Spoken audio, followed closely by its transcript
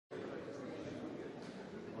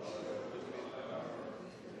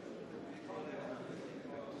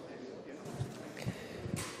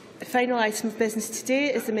final item of business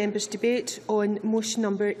today is the members' debate on motion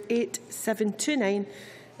number 8729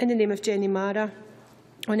 in the name of Jenny Marra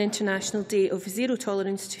on International Day of Zero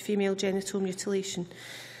Tolerance to Female Genital Mutilation.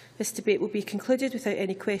 This debate will be concluded without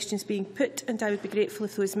any questions being put, and I would be grateful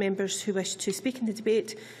if those members who wish to speak in the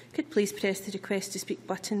debate could please press the request to speak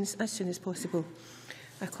buttons as soon as possible.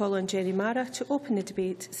 I call on Jenny Marra to open the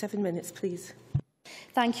debate. 7 minutes, please.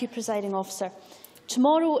 Thank you, Presiding Officer.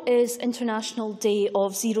 Tomorrow is International Day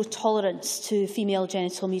of Zero Tolerance to Female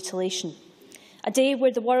Genital Mutilation, a day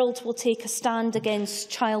where the world will take a stand against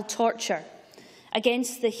child torture,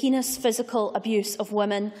 against the heinous physical abuse of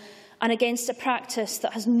women, and against a practice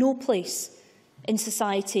that has no place in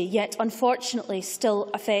society, yet unfortunately still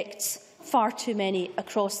affects far too many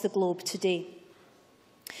across the globe today.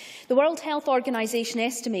 The World Health Organization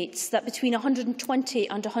estimates that between 120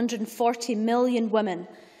 and 140 million women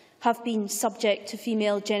have been subject to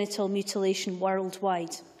female genital mutilation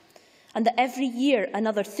worldwide, and that every year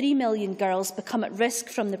another 3 million girls become at risk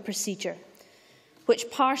from the procedure,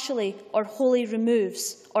 which partially or wholly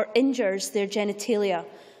removes or injures their genitalia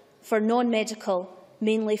for non-medical,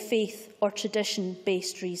 mainly faith or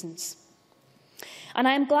tradition-based reasons. And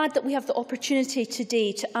I am glad that we have the opportunity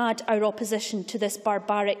today to add our opposition to this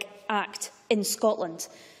barbaric act in Scotland,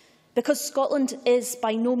 because Scotland is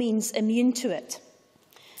by no means immune to it.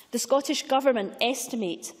 The Scottish Government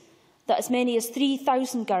estimate that as many as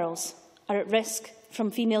 3,000 girls are at risk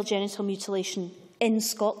from female genital mutilation in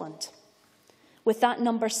Scotland, with that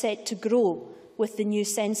number set to grow with the new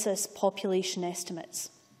census population estimates.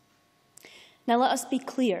 Now let us be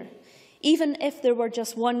clear, even if there were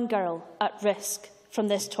just one girl at risk from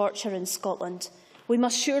this torture in Scotland, we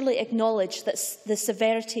must surely acknowledge that the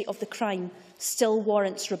severity of the crime still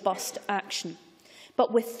warrants robust action.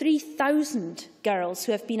 But with 3,000 girls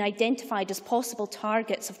who have been identified as possible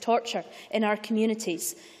targets of torture in our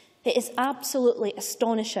communities, it is absolutely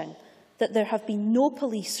astonishing that there have been no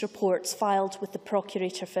police reports filed with the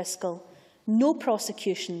Procurator Fiscal, no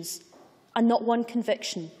prosecutions, and not one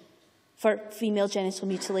conviction for female genital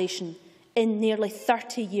mutilation in nearly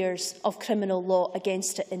 30 years of criminal law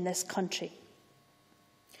against it in this country.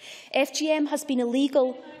 FGM has been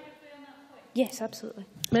illegal. Yes, absolutely.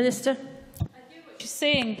 Minister. I hear what you're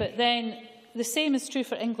saying, but then the same is true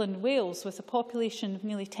for England and Wales, with a population of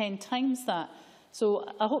nearly 10 times that.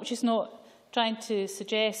 So I hope she's not trying to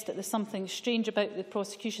suggest that there's something strange about the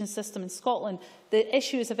prosecution system in Scotland. The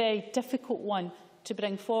issue is a very difficult one to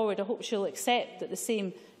bring forward. I hope she'll accept that the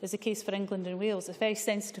same is the case for England and Wales. It's a very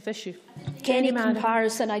sensitive issue. Any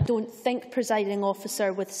comparison, I don't think, Presiding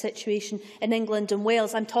Officer, with the situation in England and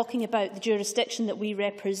Wales. I'm talking about the jurisdiction that we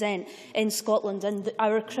represent in Scotland, and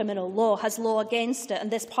our criminal law has law against it,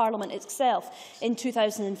 and this Parliament itself in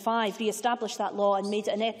 2005 re-established that law and made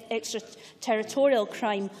it an extraterritorial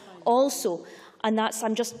crime also. And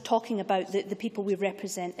I'm just talking about the people we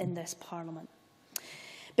represent in this Parliament.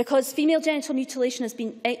 Because female genital mutilation has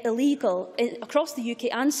been illegal across the UK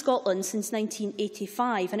and Scotland since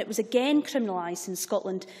 1985, and it was again criminalised in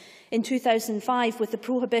Scotland in 2005 with the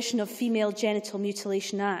Prohibition of Female Genital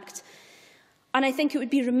Mutilation Act. And I think it would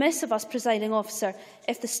be remiss of us, Presiding Officer,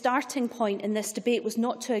 if the starting point in this debate was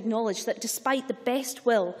not to acknowledge that despite the best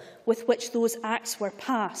will with which those acts were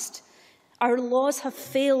passed, our laws have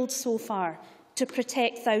failed so far to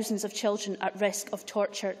protect thousands of children at risk of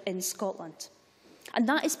torture in Scotland. And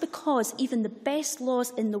that is because even the best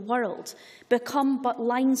laws in the world become but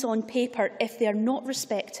lines on paper if they are not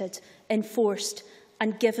respected, enforced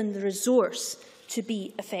and given the resource to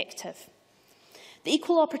be effective. The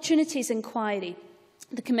Equal Opportunities Inquiry,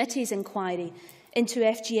 the Committee's inquiry into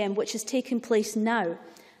FGM, which is taking place now,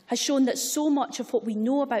 has shown that so much of what we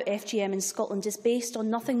know about FGM in Scotland is based on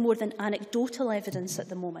nothing more than anecdotal evidence at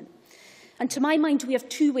the moment. And to my mind, we have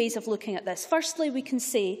two ways of looking at this. Firstly, we can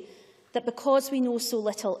say that because we know so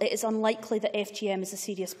little, it is unlikely that FGM is a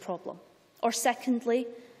serious problem. Or secondly,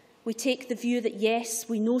 we take the view that yes,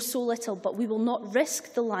 we know so little, but we will not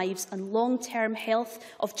risk the lives and long-term health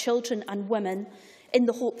of children and women in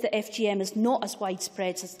the hope that FGM is not as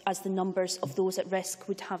widespread as the numbers of those at risk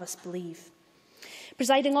would have us believe.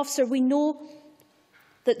 Presiding Officer, we know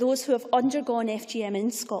that those who have undergone FGM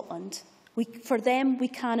in Scotland, for them we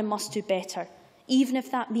can and must do better, even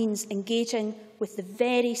if that means engaging with the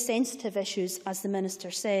very sensitive issues, as the Minister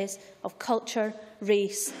says, of culture,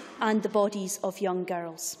 race and the bodies of young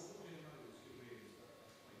girls.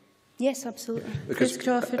 Yes, absolutely.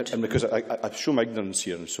 Because I show my ignorance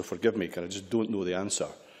here, and so forgive me, because I just don't know the answer.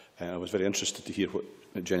 I was very interested to hear what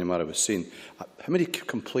Jenny Marra was saying. How many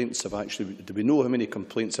complaints have actually, do we know how many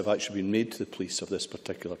complaints have actually been made to the police of this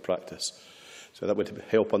particular practice? So that would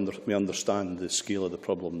help me understand the scale of the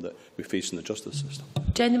problem that we face in the justice system.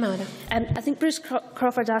 Jenny Marra. I think Bruce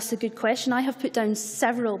Crawford asked a good question. I have put down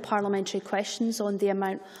several parliamentary questions on the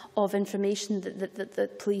amount of information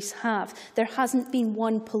that police have. There hasn't been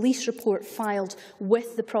one police report filed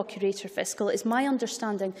with the Procurator Fiscal. It's my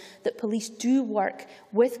understanding that police do work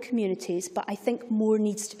with communities, but I think more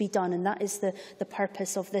needs to be done, and that is the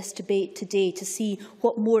purpose of this debate today, to see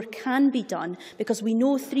what more can be done, because we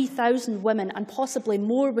know 3,000 women, and possibly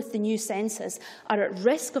more with the new census, are at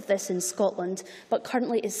risk of this in Scotland, but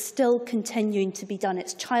currently is still continuing to be done.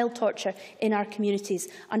 It's child torture in our communities,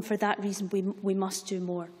 and for that reason we must do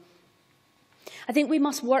more. I think we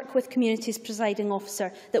must work with communities, Presiding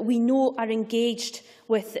Officer, that we know are engaged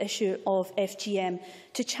with the issue of FGM,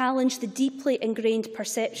 to challenge the deeply ingrained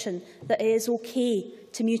perception that it is okay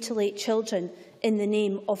to mutilate children in the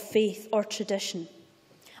name of faith or tradition.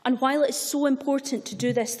 And while it is so important to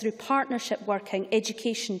do this through partnership working,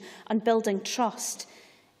 education and building trust,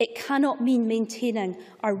 it cannot mean maintaining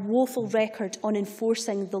our woeful record on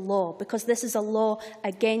enforcing the law, because this is a law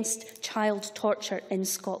against child torture in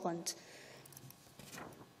Scotland.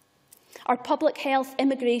 Our public health,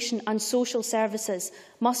 immigration and social services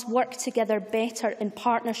must work together better in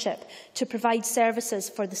partnership to provide services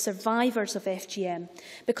for the survivors of FGM,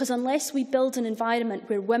 because unless we build an environment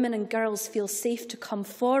where women and girls feel safe to come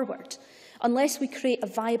forward, unless we create a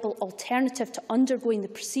viable alternative to undergoing the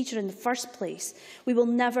procedure in the first place, we will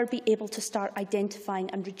never be able to start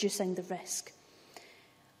identifying and reducing the risk.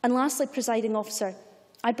 And lastly, Presiding Officer,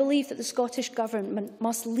 I believe that the Scottish Government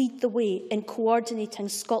must lead the way in coordinating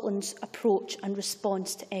Scotland's approach and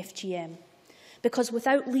response to FGM. Because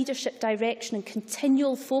without leadership direction and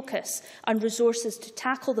continual focus and resources to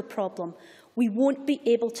tackle the problem, we won't be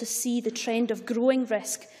able to see the trend of growing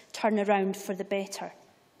risk turn around for the better.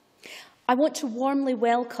 I want to warmly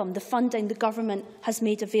welcome the funding the Government has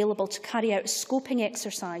made available to carry out a scoping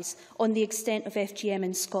exercise on the extent of FGM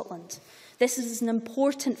in Scotland. This is an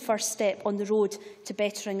important first step on the road to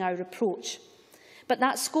bettering our approach. But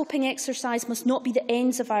that scoping exercise must not be the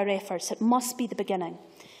ends of our efforts, it must be the beginning.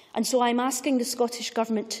 And so I am asking the Scottish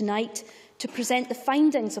Government tonight to present the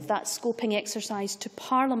findings of that scoping exercise to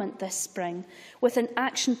Parliament this spring, with an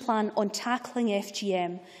action plan on tackling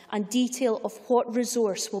FGM and detail of what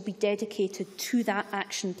resource will be dedicated to that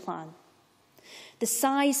action plan. The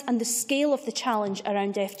size and the scale of the challenge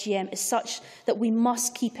around FGM is such that we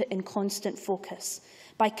must keep it in constant focus.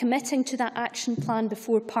 By committing to that action plan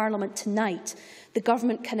before Parliament tonight, the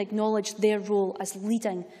Government can acknowledge their role as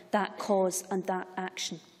leading that cause and that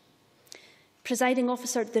action. Presiding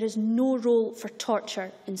Officer, there is no role for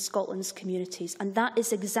torture in Scotland's communities, and that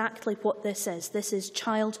is exactly what this is. This is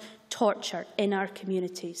child torture in our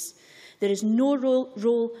communities. There is no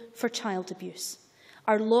role for child abuse.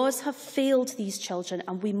 Our laws have failed these children,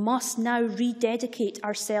 and we must now rededicate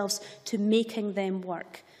ourselves to making them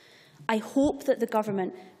work. I hope that the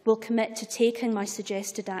Government will commit to taking my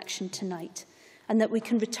suggested action tonight, and that we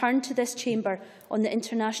can return to this chamber on the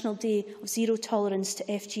International Day of Zero Tolerance to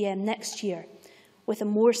FGM next year with a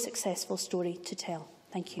more successful story to tell.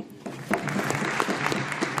 Thank you.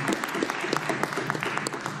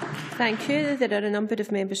 Thank you. There are a number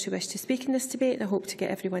of members who wish to speak in this debate. I hope to get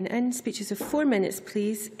everyone in. Speeches of 4 minutes,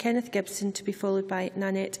 please. Kenneth Gibson, to be followed by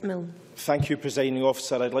Nanette Milne. Thank you, Presiding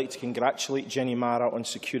Officer. I'd like to congratulate Jenny Marra on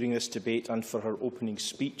securing this debate and for her opening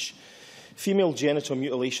speech. Female genital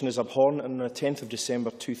mutilation is abhorrent, and on the 10th of December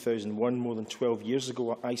 2001, more than 12 years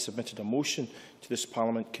ago, I submitted a motion to this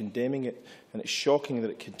Parliament condemning it, and it's shocking that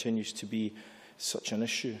it continues to be such an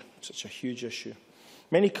issue, such a huge issue.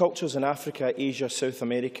 Many cultures in Africa, Asia, South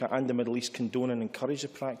America and the Middle East condone and encourage the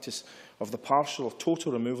practice of the partial or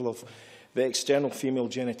total removal of the external female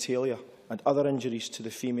genitalia and other injuries to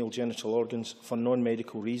the female genital organs for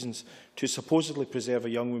non-medical reasons to supposedly preserve a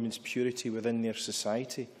young woman's purity within their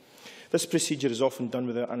society. This procedure is often done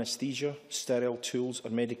without anaesthesia, sterile tools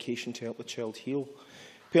or medication to help the child heal.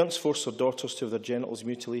 Parents force their daughters to have their genitals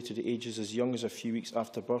mutilated at ages as young as a few weeks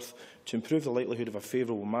after birth to improve the likelihood of a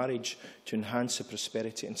favourable marriage, to enhance the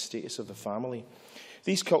prosperity and status of the family.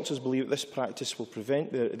 These cultures believe that this practice will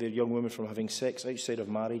prevent their young women from having sex outside of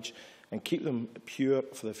marriage and keep them pure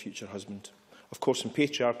for their future husband. Of course, in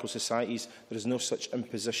patriarchal societies, there is no such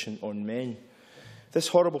imposition on men. This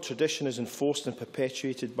horrible tradition is enforced and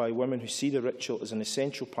perpetuated by women who see the ritual as an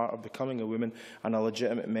essential part of becoming a woman and a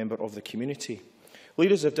legitimate member of the community.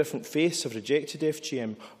 Leaders of different faiths have rejected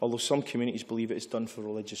FGM, although some communities believe it is done for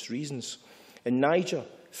religious reasons. In Niger,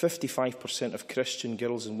 55% of Christian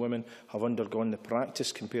girls and women have undergone the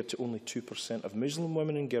practice, compared to only 2% of Muslim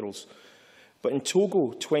women and girls. But in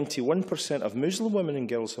Togo, 21% of Muslim women and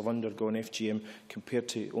girls have undergone FGM, compared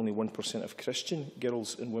to only 1% of Christian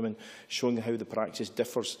girls and women, showing how the practice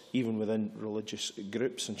differs even within religious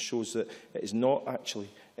groups, and shows that it is not actually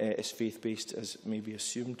as faith-based as may be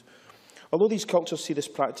assumed. Although these cultures see this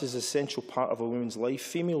practice as an essential part of a woman's life,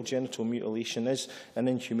 female genital mutilation is an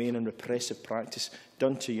inhumane and repressive practice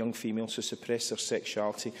done to young females to suppress their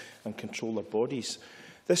sexuality and control their bodies.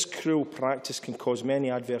 This cruel practice can cause many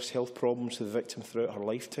adverse health problems to the victim throughout her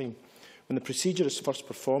lifetime. When the procedure is first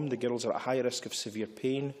performed, the girls are at high risk of severe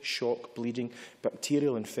pain, shock, bleeding,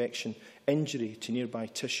 bacterial infection, injury to nearby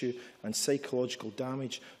tissue and psychological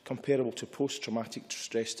damage comparable to post-traumatic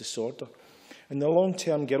stress disorder. In the long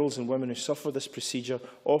term, girls and women who suffer this procedure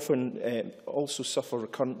often also suffer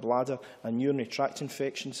recurrent bladder and urinary tract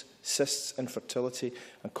infections, cysts, infertility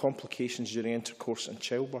and complications during intercourse and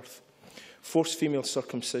childbirth. Forced female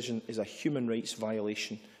circumcision is a human rights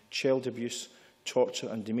violation, child abuse, torture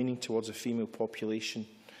and demeaning towards a female population.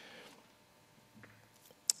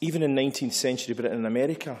 Even in 19th century Britain and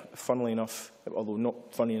America, funnily enough, although not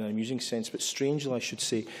funny in an amusing sense, but strangely I should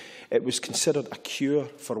say, it was considered a cure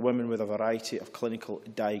for women with a variety of clinical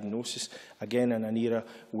diagnoses, again in an era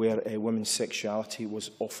where women's sexuality was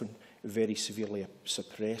often very severely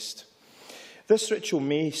suppressed. This ritual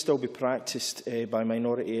may still be practised by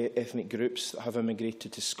minority ethnic groups that have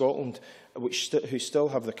immigrated to Scotland, who still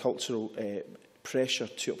have the cultural pressure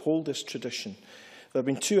to uphold this tradition. There have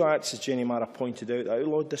been two acts, as Jenny Marra pointed out, that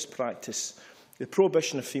outlawed this practice. The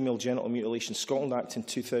Prohibition of Female Genital Mutilation Scotland Act in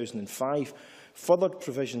 2005 furthered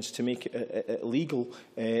provisions to make it legal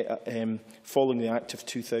following the Act of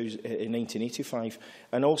 1985,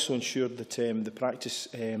 and also ensured that the practice,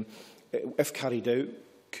 if carried out,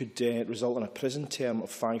 could result in a prison term of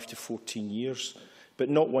 5 to 14 years. But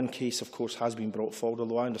not one case, of course, has been brought forward,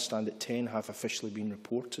 although I understand that 10 have officially been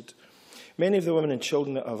reported. Many of the women and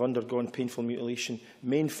children that have undergone painful mutilation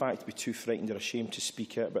may in fact be too frightened or ashamed to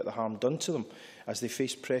speak out about the harm done to them, as they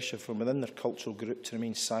face pressure from within their cultural group to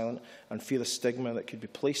remain silent and fear the stigma that could be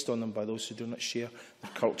placed on them by those who do not share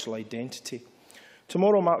their cultural identity.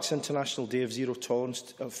 Tomorrow marks International Day of Zero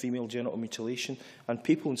Tolerance of Female Genital Mutilation, and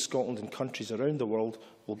people in Scotland and countries around the world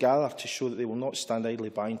will gather to show that they will not stand idly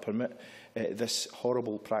by and permit this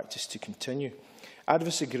horrible practice to continue.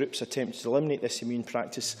 Advocacy groups attempted to eliminate this immune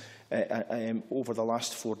practice over the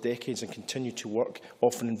last 4 decades and continue to work,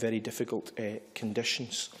 often in very difficult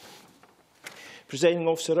conditions. Presiding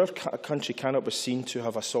Officer, our country cannot be seen to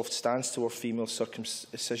have a soft stance toward female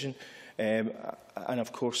circumcision, and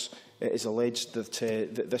of course it is alleged that,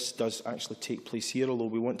 that this does actually take place here, although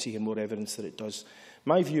we want to hear more evidence that it does.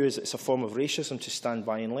 My view is it's a form of racism to stand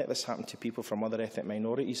by and let this happen to people from other ethnic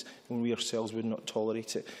minorities when we ourselves would not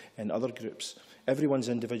tolerate it in other groups. Everyone's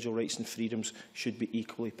individual rights and freedoms should be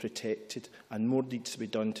equally protected, and more needs to be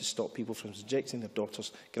done to stop people from subjecting their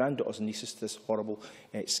daughters, granddaughters and nieces to this horrible,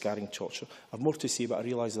 scarring torture. I have more to say, but I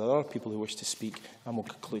realise there are other people who wish to speak, and will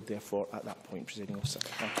conclude, therefore, at that point, Presiding Officer.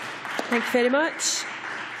 Thank you. Thank you very much.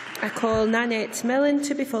 I call Nanette Millen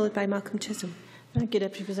to be followed by Malcolm Chisholm. Thank you,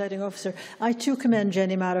 Deputy Presiding Officer. I too commend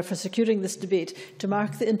Jenny Marra for securing this debate to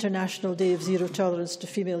mark the International Day of Zero Tolerance to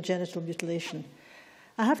Female Genital Mutilation.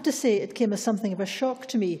 I have to say it came as something of a shock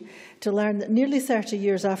to me to learn that nearly 30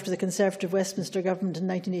 years after the Conservative Westminster Government in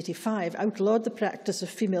 1985 outlawed the practice of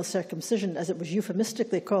female circumcision, as it was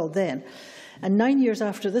euphemistically called then, and 9 years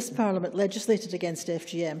after this Parliament legislated against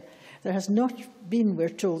FGM, there has not been, we're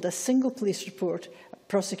told, a single police report,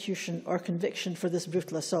 prosecution or conviction for this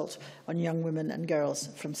brutal assault on young women and girls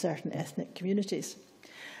from certain ethnic communities.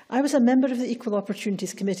 I was a member of the Equal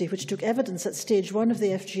Opportunities Committee, which took evidence at stage 1 of the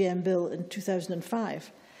FGM bill in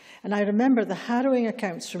 2005, and I remember the harrowing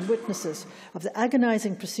accounts from witnesses of the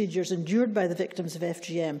agonising procedures endured by the victims of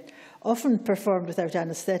FGM, often performed without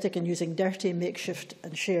anaesthetic and using dirty, makeshift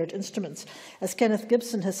and shared instruments. As Kenneth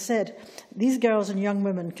Gibson has said, these girls and young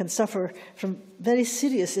women can suffer from very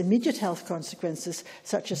serious immediate health consequences,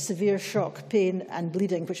 such as severe shock, pain and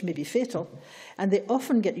bleeding, which may be fatal, and they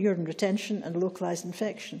often get urine retention and localised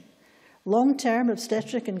infection. Long-term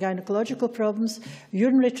obstetric and gynecological problems,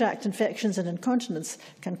 urinary tract infections and incontinence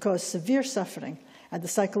can cause severe suffering, and the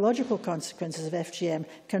psychological consequences of FGM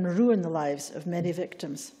can ruin the lives of many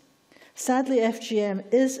victims. Sadly, FGM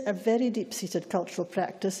is a very deep-seated cultural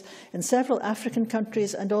practice in several African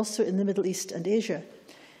countries and also in the Middle East and Asia.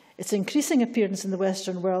 Its increasing appearance in the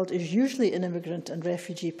Western world is usually in immigrant and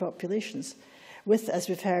refugee populations, with, as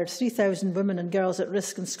we've heard, 3,000 women and girls at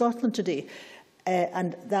risk in Scotland today,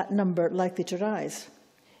 and that number likely to rise.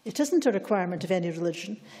 It isn't a requirement of any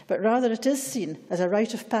religion, but rather it is seen as a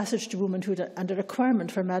rite of passage to womanhood and a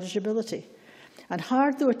requirement for marriageability. and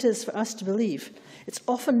hard though it is for us to believe, it's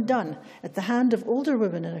often done at the hand of older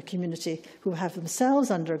women in a community who have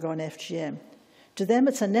themselves undergone FGM. To them,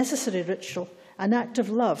 it's a necessary ritual, an act of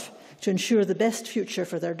love to ensure the best future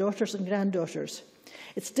for their daughters and granddaughters.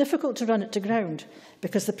 It's difficult to run it to ground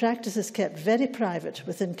because the practice is kept very private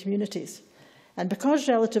within communities. And because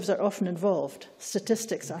relatives are often involved,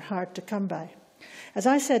 statistics are hard to come by. As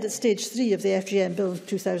I said at stage 3 of the FGM Bill in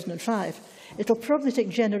 2005, it will probably take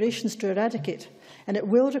generations to eradicate, and it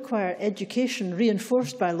will require education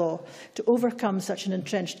reinforced by law to overcome such an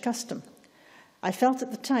entrenched custom. I felt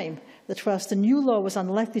at the time that whilst the new law was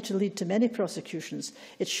unlikely to lead to many prosecutions,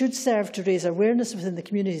 it should serve to raise awareness within the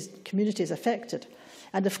communities affected,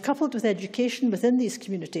 and if coupled with education within these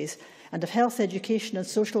communities and of health education and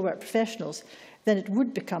social work professionals, then it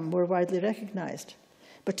would become more widely recognised.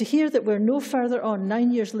 But to hear that we're no further on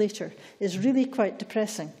 9 years later is really quite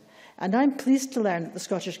depressing. And I'm pleased to learn that the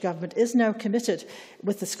Scottish Government is now committed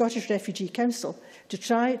with the Scottish Refugee Council to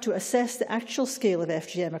try to assess the actual scale of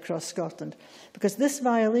FGM across Scotland, because this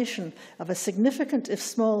violation of a significant, if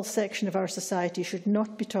small, section of our society should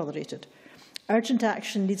not be tolerated. Urgent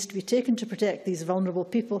action needs to be taken to protect these vulnerable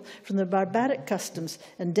people from the barbaric customs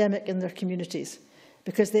endemic in their communities,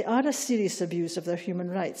 because they are a serious abuse of their human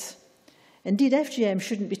rights. Indeed, FGM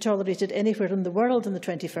shouldn't be tolerated anywhere in the world in the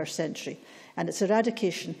 21st century, and its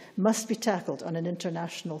eradication must be tackled on an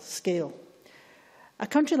international scale. A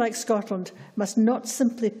country like Scotland must not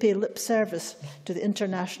simply pay lip service to the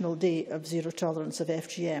International Day of Zero Tolerance of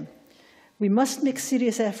FGM. We must make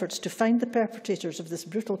serious efforts to find the perpetrators of this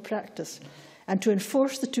brutal practice and to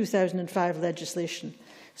enforce the 2005 legislation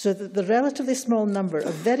so that the relatively small number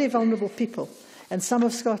of very vulnerable people in some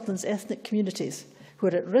of Scotland's ethnic communities who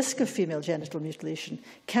are at risk of female genital mutilation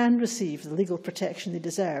can receive the legal protection they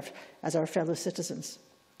deserve as our fellow citizens.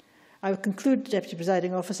 I will conclude, Deputy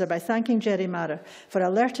Presiding Officer, by thanking Jenny Marra for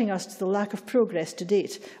alerting us to the lack of progress to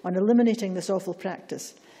date on eliminating this awful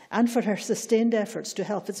practice, and for her sustained efforts to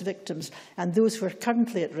help its victims and those who are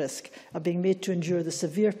currently at risk of being made to endure the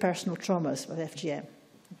severe personal traumas of FGM.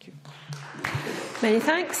 Thank you. Many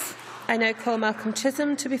thanks. I now call Malcolm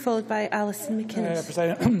Chisholm to be followed by Alison McInnes.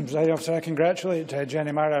 Presiding Officer, I congratulate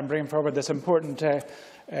Jenny Marra on bringing forward this important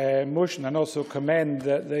motion, and also commend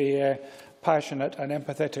the passionate and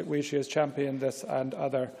empathetic way she has championed this and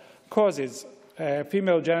other causes.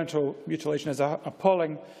 Female genital mutilation is an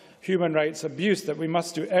appalling human rights abuse that we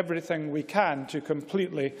must do everything we can to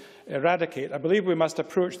completely eradicate. I believe we must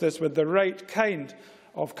approach this with the right kind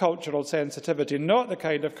of cultural sensitivity, not the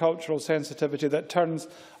kind of cultural sensitivity that turns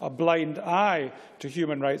a blind eye to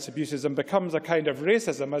human rights abuses and becomes a kind of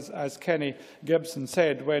racism, as Kenny Gibson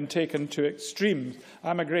said, when taken to extremes.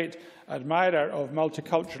 I'm a great admirer of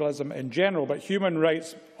multiculturalism in general, but human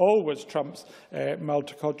rights always trumps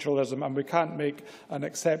multiculturalism, and we can't make an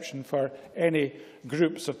exception for any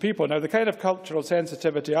groups of people. Now, the kind of cultural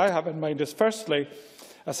sensitivity I have in mind is, firstly,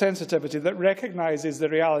 a sensitivity that recognises the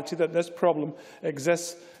reality that this problem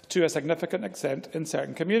exists to a significant extent in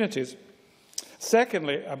certain communities.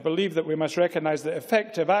 Secondly, I believe that we must recognise that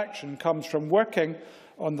effective action comes from working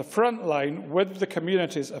on the front line with the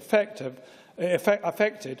communities affected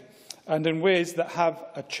and in ways that have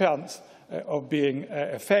a chance of being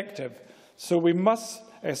effective. So we must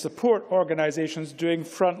support organisations doing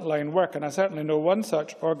frontline work, and I certainly know one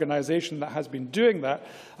such organisation that has been doing that,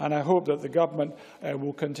 and I hope that the Government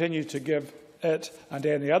will continue to give it and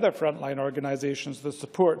any other frontline organisations the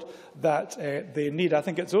support that they need. I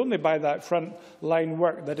think it's only by that frontline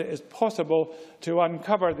work that it is possible to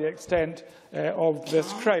uncover the extent of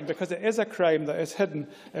this crime, because it is a crime that is hidden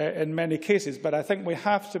in many cases. But I think we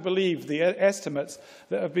have to believe the estimates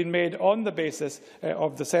that have been made on the basis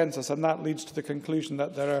of the census, and that leads to the conclusion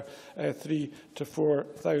that there are 3,000 to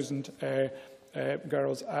 4,000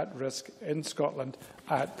 girls at risk in Scotland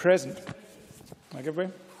at present. Can I give way?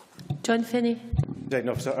 John Finney.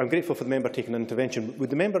 Officer, I'm grateful for the member taking an intervention.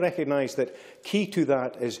 Would the member recognise that key to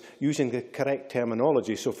that is using the correct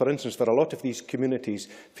terminology? So, for instance, for a lot of these communities,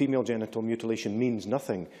 female genital mutilation means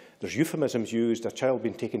nothing. There's euphemisms used. A child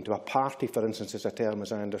being taken to a party, for instance, is a term,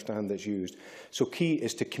 as I understand, that's used. So key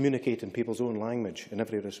is to communicate in people's own language in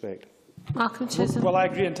every respect. Malcolm Chisholm. Well, I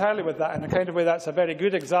agree entirely with that. In a kind of way, that's a very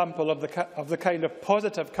good example of the kind of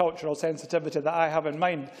positive cultural sensitivity that I have in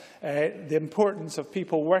mind. The importance of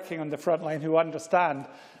people working on the front line who understand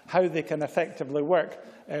how they can effectively work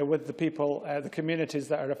with the people, the communities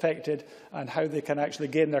that are affected, and how they can actually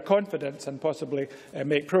gain their confidence and possibly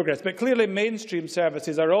make progress. But clearly mainstream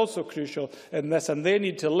services are also crucial in this, and they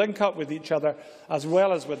need to link up with each other as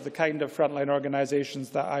well as with the kind of frontline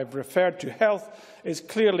organisations that I've referred to. Health is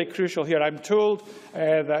clearly crucial here. I'm told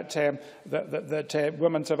that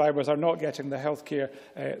women survivors are not getting the health care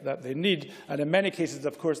that they need, and in many cases,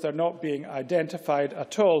 of course, they're not being identified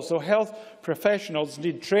at all. So health professionals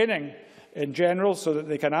need training in general, so that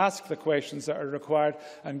they can ask the questions that are required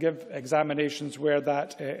and give examinations where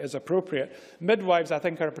that is appropriate. Midwives, I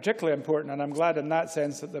think, are particularly important, and I'm glad in that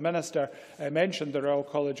sense that the Minister mentioned the Royal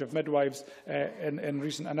College of Midwives in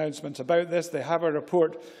recent announcements about this. They have a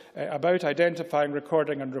report about identifying,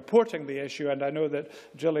 recording and reporting the issue, and I know that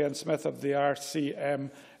Gillian Smith of the RCM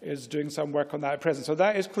is doing some work on that at present. So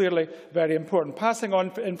that is clearly very important. Passing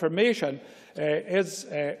on information is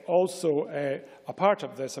also a part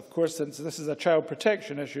of this, of course, since this is a child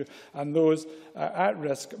protection issue, and those at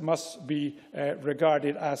risk must be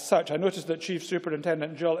regarded as such. I noticed that Chief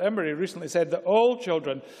Superintendent Jill Emery recently said that all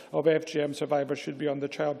children of FGM survivors should be on the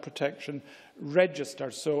child protection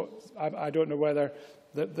register. So I don't know whether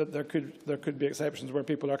that there could be exceptions where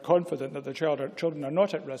people are confident that the children are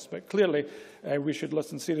not at risk, but clearly we should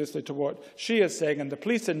listen seriously to what she is saying. And the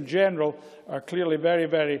police in general are clearly very,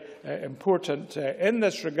 very important in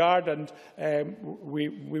this regard, and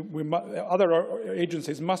other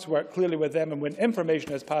agencies must work clearly with them, and when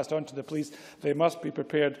information is passed on to the police, they must be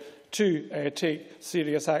prepared to take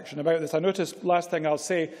serious action about this. I noticed, last thing I'll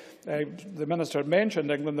say, the Minister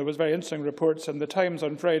mentioned England. There was very interesting reports in the Times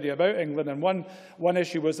on Friday about England, and one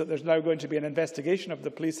issue was that there's now going to be an investigation of the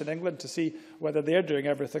police in England to see whether they're doing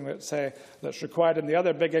everything that's required. And the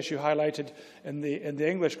other big issue highlighted in the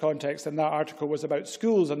English context in that article was about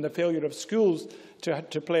schools and the failure of schools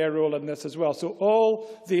to play a role in this as well. So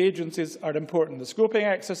all the agencies are important. The scoping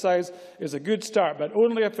exercise is a good start, but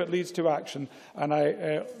only if it leads to action. And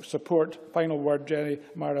I support, final word, Jenny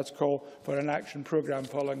Marra's call for an action programme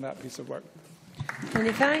following that piece of work.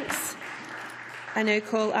 Many thanks. I now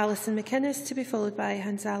call Alison McInnes to be followed by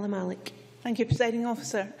Hanzala Malik. Thank you, Presiding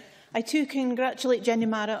Officer. I too congratulate Jenny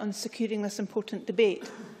Marra on securing this important debate.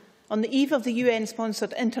 On the eve of the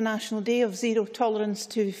UN-sponsored International Day of Zero Tolerance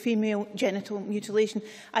to Female Genital Mutilation,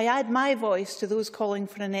 I add my voice to those calling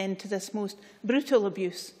for an end to this most brutal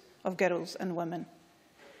abuse of girls and women.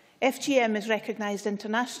 FGM is recognised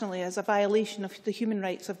internationally as a violation of the human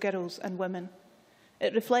rights of girls and women.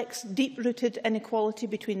 It reflects deep-rooted inequality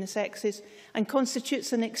between the sexes and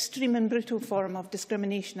constitutes an extreme and brutal form of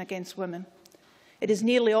discrimination against women. It is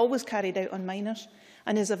nearly always carried out on minors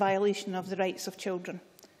and is a violation of the rights of children.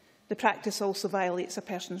 The practice also violates a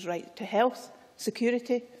person's right to health,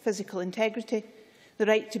 security, physical integrity, the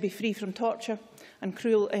right to be free from torture and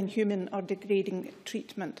cruel, inhuman or degrading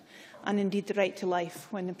treatment, and indeed the right to life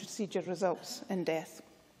when the procedure results in death.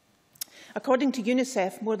 According to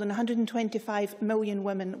UNICEF, more than 125 million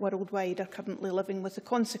women worldwide are currently living with the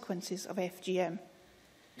consequences of FGM.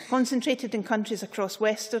 Concentrated in countries across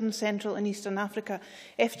Western, Central and Eastern Africa,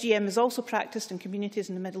 FGM is also practised in communities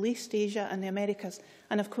in the Middle East, Asia and the Americas,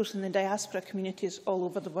 and of course in the diaspora communities all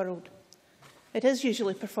over the world. It is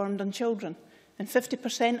usually performed on children. In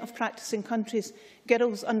 50% of practising countries,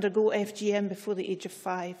 girls undergo FGM before the age of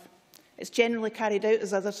 5. It's generally carried out,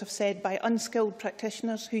 as others have said, by unskilled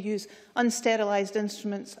practitioners who use unsterilised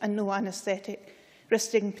instruments and no anaesthetic,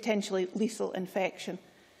 risking potentially lethal infection.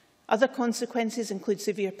 Other consequences include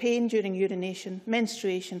severe pain during urination,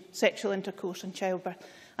 menstruation, sexual intercourse and childbirth,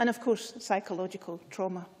 and of course psychological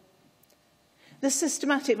trauma. This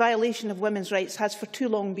systematic violation of women's rights has for too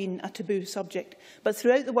long been a taboo subject, but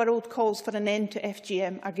throughout the world calls for an end to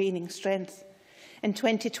FGM are gaining strength. In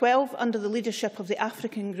 2012, under the leadership of the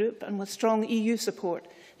African Group and with strong EU support,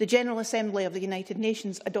 the General Assembly of the United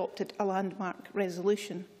Nations adopted a landmark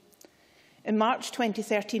resolution. In March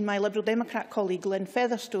 2013, my Liberal Democrat colleague Lynn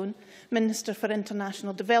Featherstone, Minister for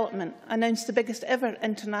International Development, announced the biggest ever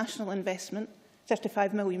international investment,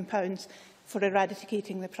 £35 million, for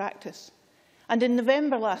eradicating the practice. And in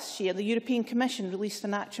November last year, the European Commission released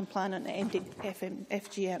an action plan on ending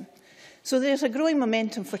FGM. So there's a growing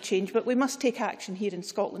momentum for change, but we must take action here in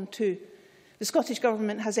Scotland too. The Scottish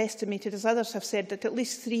Government has estimated, as others have said, that at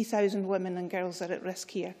least 3,000 women and girls are at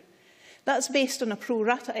risk here. That's based on a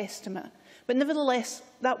pro-rata estimate, but nevertheless,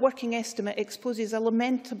 that working estimate exposes a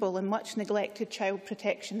lamentable and much neglected child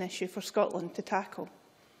protection issue for Scotland to tackle.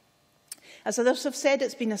 As others have said,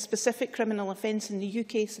 it's been a specific criminal offence in the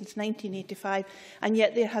UK since 1985, and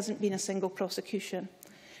yet there hasn't been a single prosecution.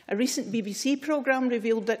 A recent BBC programme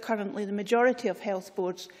revealed that currently the majority of health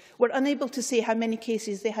boards were unable to say how many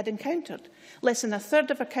cases they had encountered. Less than a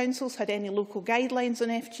third of our councils had any local guidelines on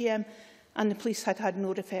FGM, and the police had had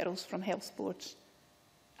no referrals from health boards.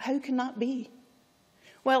 How can that be?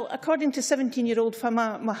 Well, according to 17-year-old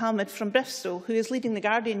Fama Mohammed from Bristol, who is leading the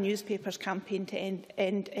Guardian newspaper's campaign to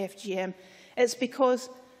end FGM, it's because,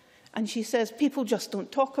 and she says, people just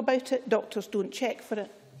don't talk about it, doctors don't check for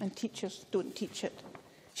it, and teachers don't teach it.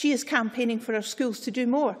 She is campaigning for our schools to do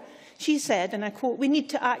more. She said, and I quote, "We need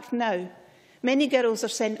to act now. Many girls are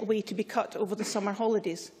sent away to be cut over the summer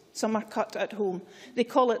holidays. Some are cut at home. They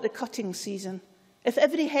call it the cutting season. If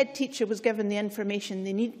every head teacher was given the information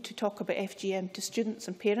they need to talk about FGM to students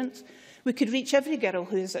and parents, we could reach every girl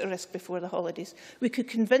who is at risk before the holidays. We could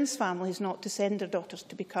convince families not to send their daughters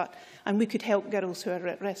to be cut, and we could help girls who are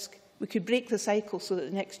at risk. We could break the cycle so that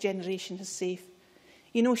the next generation is safe."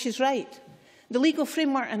 You know, she's right. The legal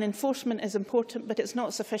framework and enforcement is important, but it's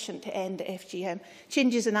not sufficient to end FGM.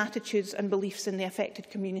 Changes in attitudes and beliefs in the affected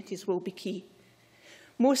communities will be key.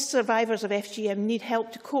 Most survivors of FGM need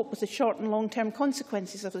help to cope with the short and long-term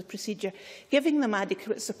consequences of the procedure. Giving them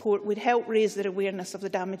adequate support would help raise their awareness of the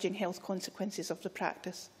damaging health consequences of the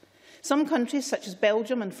practice. Some countries, such as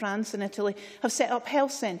Belgium and France and Italy, have set up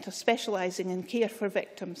health centres specialising in care for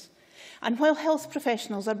victims. And while health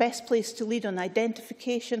professionals are best placed to lead on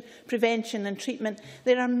identification, prevention and treatment,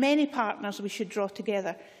 there are many partners we should draw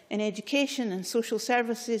together in education and social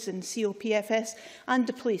services, in COPFS and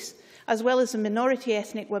the police, as well as the minority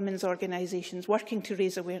ethnic women's organisations working to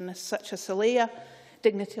raise awareness, such as Salea,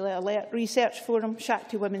 Dignity Alert Research Forum,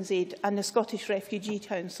 Shakti Women's Aid and the Scottish Refugee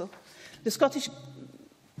Council. The Scottish...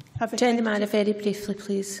 Jenny Marra, very briefly,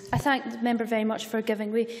 please. I thank the member very much for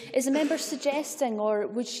giving way. Is the member suggesting, or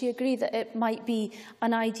would she agree, that it might be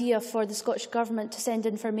an idea for the Scottish Government to send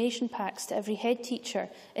information packs to every head teacher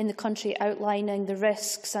in the country outlining the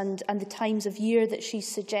risks and the times of year that she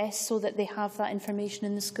suggests, so that they have that information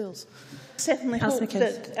in the schools? Certainly hope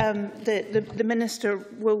that the Minister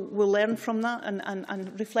will learn from that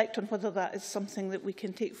and reflect on whether that is something that we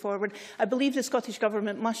can take forward. I believe the Scottish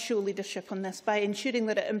Government must show leadership on this by ensuring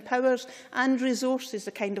that it empowers and resources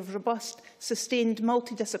the kind of robust, sustained,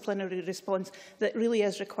 multidisciplinary response that really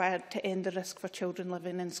is required to end the risk for children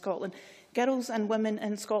living in Scotland. Girls and women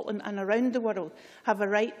in Scotland and around the world have a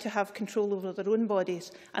right to have control over their own bodies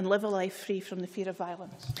and live a life free from the fear of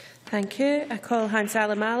violence. Thank you. I call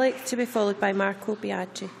Hansala Malik to be followed by Marco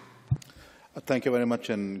Biaggi. Thank you very much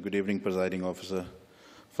and good evening, Presiding Officer.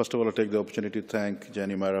 First of all, I take the opportunity to thank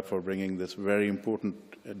Jenny Marra for bringing this very important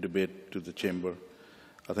debate to the Chamber.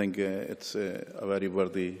 I think it's a very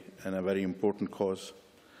worthy and a very important cause.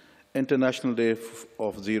 International Day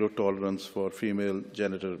of Zero Tolerance for Female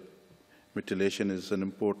Genital Mutilation is an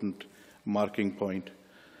important marking point.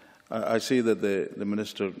 I see that the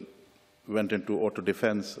Minister went into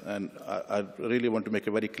auto-defence, and I really want to make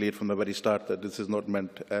it very clear from the very start that this is not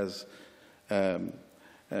meant as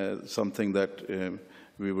something that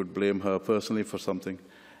we would blame her personally for something.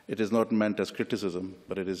 It is not meant as criticism,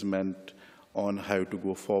 but it is meant on how to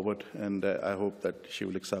go forward, and I hope that she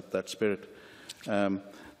will accept that spirit.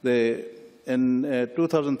 In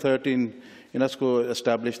 2013, UNESCO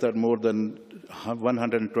established that more than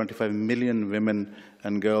 125 million women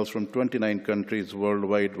and girls from 29 countries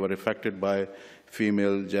worldwide were affected by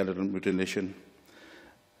female genital mutilation.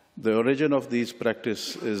 The origin of these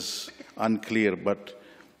practice is unclear, but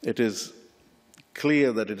it is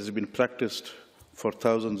clear that it has been practiced for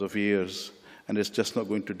thousands of years and it's just not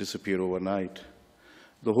going to disappear overnight.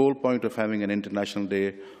 The whole point of having an International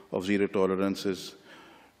Day of Zero Tolerance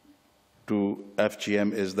to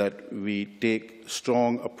FGM is that we take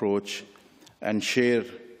strong approach and share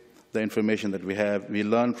the information that we have. We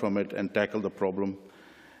learn from it and tackle the problem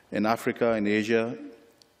in Africa, in Asia,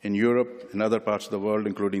 in Europe, in other parts of the world,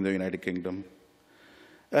 including the United Kingdom.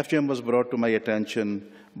 FGM was brought to my attention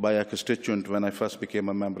by a constituent when I first became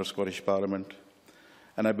a member of Scottish Parliament.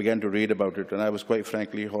 And I began to read about it, and I was quite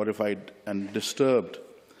frankly horrified and disturbed.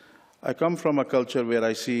 I come from a culture where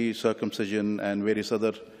I see circumcision and various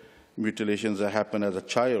other mutilations that happen as a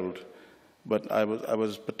child, but I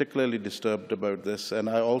was particularly disturbed about this, and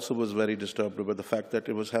I also was very disturbed about the fact that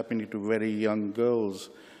it was happening to very young girls,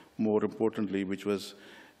 more importantly, which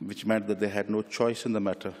meant that they had no choice in the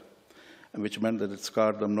matter, and which meant that it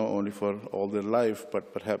scarred them not only for all their life,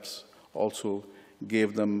 but perhaps also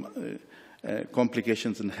gave them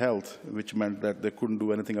complications in health, which meant that they couldn't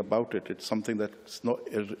do anything about it. It's something that's not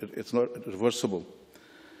reversible.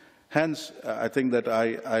 Hence, I think that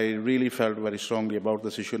I really felt very strongly about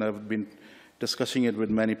this issue, and I've been discussing it with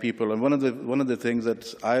many people. And one of the things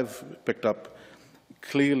that I've picked up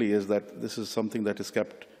clearly is that this is something that is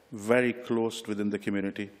kept very close within the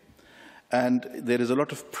community. And there is a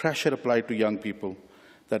lot of pressure applied to young people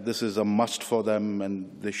that this is a must for them and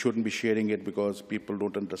they shouldn't be sharing it because people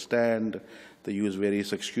don't understand. They use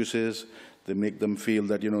various excuses. They make them feel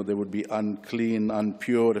that, they would be unclean,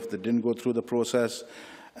 impure if they didn't go through the process.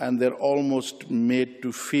 And they're almost made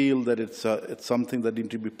to feel that it's something that they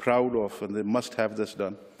need to be proud of and they must have this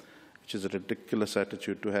done, which is a ridiculous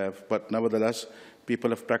attitude to have. But nevertheless,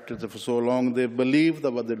 people have practiced it for so long, they believe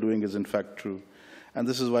that what they're doing is in fact true. And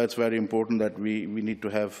this is why it's very important that we need to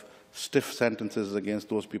have stiff sentences against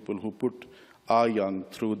those people who put our young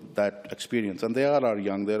through that experience. And they are our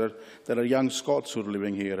young. There are young Scots who are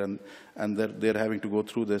living here, and they're having to go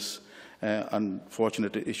through this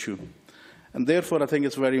unfortunate issue. And therefore, I think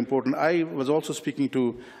it's very important. I was also speaking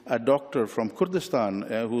to a doctor from Kurdistan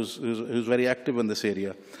who's very active in this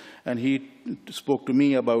area. And he spoke to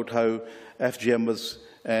me about how FGM was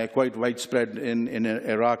quite widespread in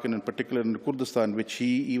Iraq and in particular in Kurdistan, which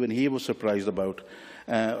even he was surprised about.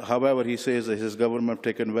 However, he says that his government have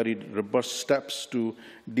taken very robust steps to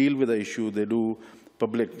deal with the issue. They do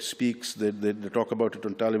public speaks, they talk about it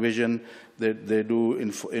on television, they do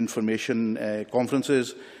information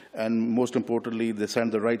conferences, and most importantly, they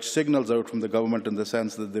send the right signals out from the government in the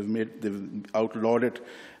sense that they've outlawed it.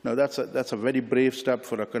 Now, that's a very brave step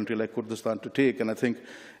for a country like Kurdistan to take, and I think,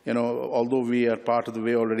 although we are part of the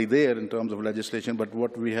way already there in terms of legislation, but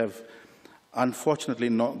what we have unfortunately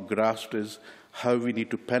not grasped is how we need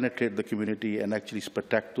to penetrate the community and actually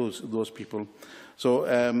protect those people. So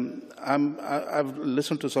I've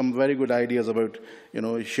listened to some very good ideas about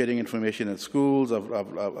sharing information in schools.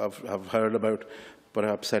 I've heard about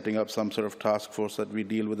perhaps setting up some sort of task force that we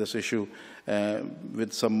deal with this issue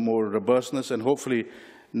with some more robustness, and hopefully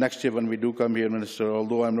next year when we do come here, Minister,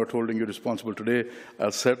 although I'm not holding you responsible today,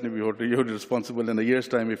 I'll certainly be holding you responsible in a year's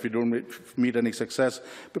time if we don't meet any success,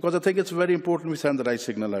 because I think it's very important we send the right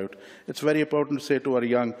signal out. It's very important to say to our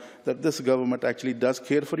young that this government actually does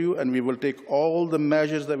care for you, and we will take all the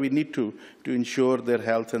measures that we need to ensure their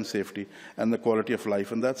health and safety and the quality of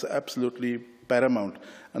life, and that's absolutely paramount.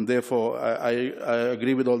 And therefore, I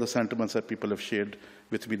agree with all the sentiments that people have shared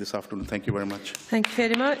with me this afternoon. Thank you very much. Thank you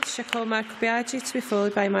very much. I call Mark Biaggi to be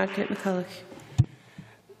followed by Margaret McCulloch.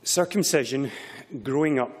 Circumcision,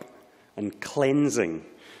 growing up and cleansing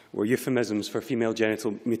were euphemisms for female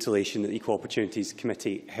genital mutilation that the Equal Opportunities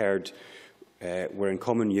Committee heard were in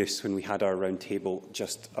common use when we had our round table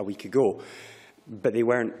just a week ago. But they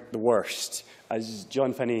weren't the worst. As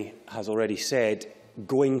John Finney has already said,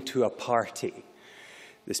 going to a party,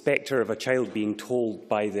 the spectre of a child being told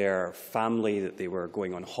by their family that they were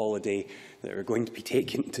going on holiday, that they were going to be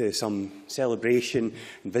taken to some celebration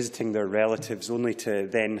and visiting their relatives, only to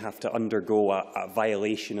then have to undergo a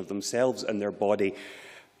violation of themselves and their body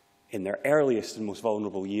in their earliest and most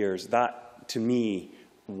vulnerable years. That, to me,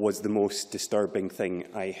 was the most disturbing thing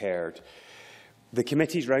I heard. The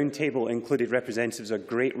committee's roundtable included representatives of a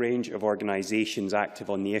great range of organisations active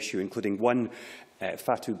on the issue, including one,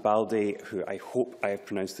 Fatou Balde, who I hope I have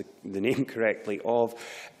pronounced the name correctly of,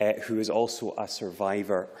 who is also a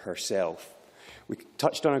survivor herself. We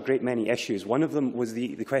touched on a great many issues. One of them was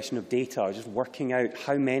the question of data. I was just working out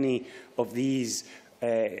how many of these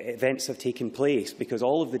events have taken place, because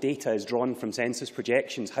all of the data is drawn from census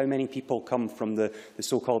projections, how many people come from the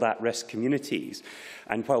so-called at-risk communities.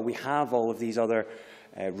 And while we have all of these other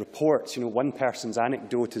reports, one person's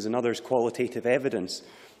anecdote is another's qualitative evidence.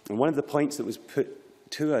 And one of the points that was put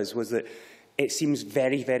to us was that it seems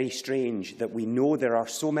very, very strange that we know there are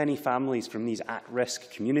so many families from these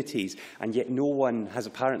at-risk communities, and yet no one has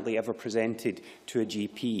apparently ever presented to a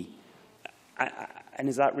GP. And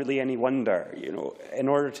is that really any wonder? In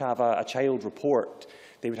order to have a child report,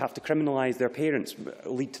 they would have to criminalise their parents,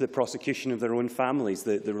 lead to the prosecution of their own families.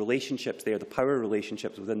 The relationships there, the power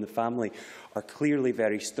relationships within the family are clearly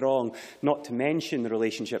very strong, not to mention the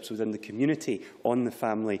relationships within the community on the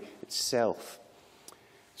family itself.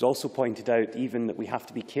 It's also pointed out even that we have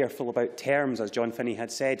to be careful about terms. As John Finney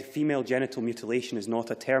had said, female genital mutilation is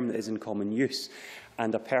not a term that is in common use,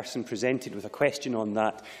 and a person presented with a question on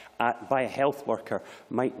that by a health worker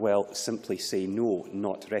might well simply say no,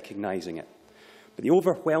 not recognising it. But the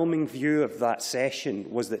overwhelming view of that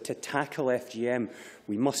session was that to tackle FGM,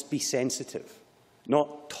 we must be sensitive,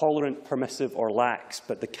 not tolerant, permissive or lax,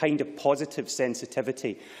 but the kind of positive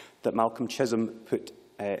sensitivity that Malcolm Chisholm put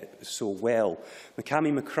so well.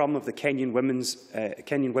 Makami McCrum of the Kenyan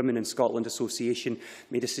Women in Scotland Association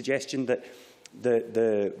made a suggestion that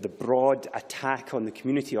the broad attack on the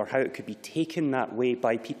community, or how it could be taken that way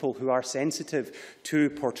by people who are sensitive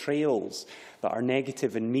to portrayals that are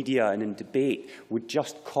negative in media and in debate would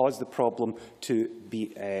just cause the problem to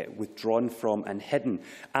be withdrawn from and hidden.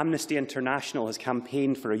 Amnesty International has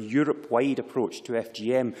campaigned for a Europe-wide approach to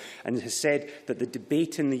FGM and has said that the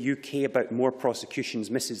debate in the UK about more prosecutions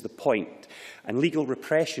misses the point. And legal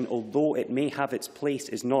repression, although it may have its place,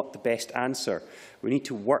 is not the best answer. We need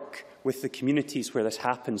to work with the communities where this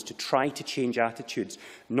happens to try to change attitudes,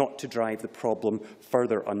 not to drive the problem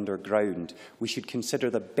further underground. We should consider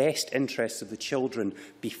the best interests of the children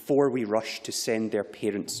before we rush to send their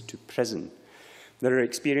parents to prison. There are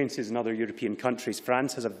experiences in other European countries.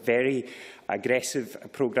 France has a very aggressive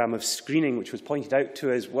programme of screening, which was pointed out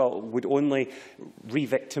to us, well, would only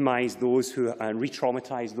re-victimise those who and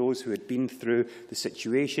re-traumatise those who had been through the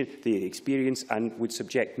situation, the experience, and would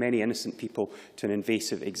subject many innocent people to an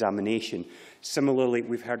invasive examination. Similarly,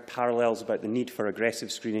 we've heard parallels about the need for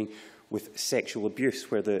aggressive screening with sexual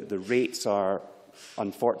abuse, where the rates are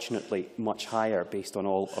unfortunately much higher based on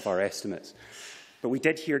all of our estimates. But we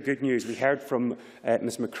did hear good news. We heard from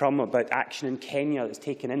Ms McCrum about action in Kenya that's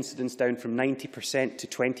taken incidents down from 90% to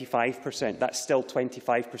 25%. That's still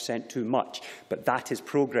 25% too much, but that is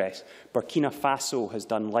progress. Burkina Faso has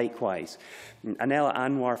done likewise. Anela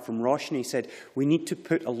Anwar from Roshni said, we need to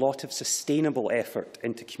put a lot of sustainable effort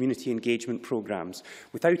into community engagement programmes.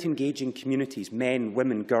 Without engaging communities, men,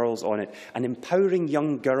 women, girls on it, and empowering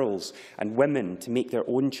young girls and women to make their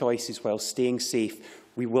own choices while staying safe,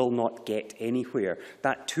 we will not get anywhere.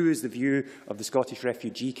 That too is the view of the Scottish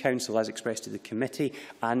Refugee Council as expressed to the committee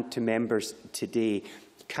and to members today.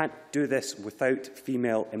 You can't do this without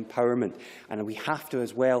female empowerment, and we have to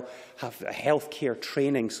as well have healthcare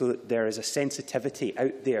training so that there is a sensitivity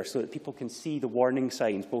out there so that people can see the warning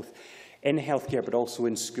signs both in healthcare but also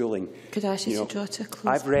in schooling. Could I ask you to draw to a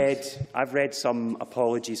close? I've read some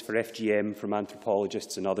apologies for FGM from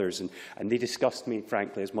anthropologists and others, and they disgust me,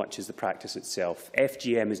 frankly, as much as the practice itself.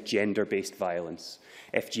 FGM is gender-based violence.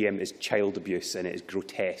 FGM is child abuse, and it is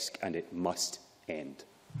grotesque, and it must end.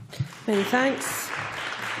 Many thanks.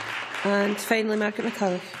 And finally, Margaret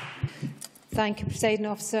McCulloch. Thank you, Presiding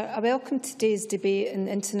Officer. I welcome today's debate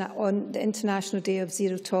on the International Day of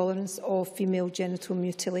Zero Tolerance of Female Genital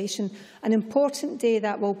Mutilation, an important day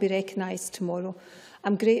that will be recognised tomorrow.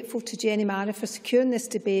 I'm grateful to Jenny Marra for securing this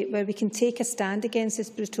debate where we can take a stand against this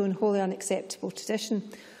brutal and wholly unacceptable tradition.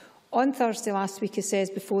 On Thursday last week, as says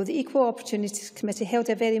before, the Equal Opportunities Committee held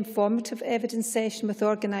a very informative evidence session with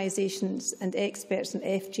organisations and experts on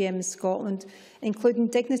FGM in Scotland, including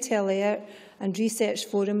Dignity Alert and Research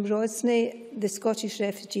Forum, Rosny, the Scottish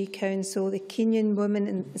Refugee Council, the Kenyan Women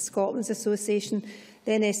in Scotland's Association,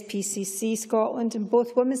 the NSPCC Scotland, and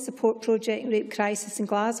both Women's Support Project and Rape Crisis in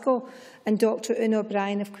Glasgow, and Dr Una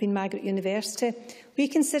O'Brien of Queen Margaret University. We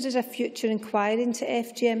considered a future inquiry into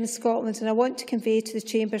FGM in Scotland, and I want to convey to the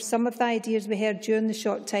Chamber some of the ideas we heard during the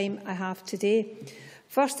short time I have today.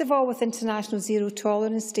 First of all, with International Zero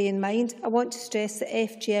Tolerance Day in mind, I want to stress that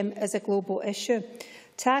FGM is a global issue.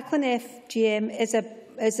 Tackling FGM is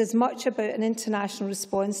as much about an international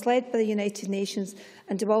response led by the United Nations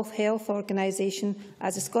and the World Health Organisation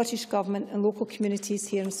as the Scottish Government and local communities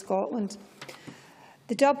here in Scotland.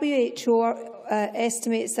 The WHO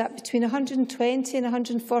estimates that between 120 and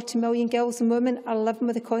 140 million girls and women are living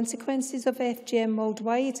with the consequences of FGM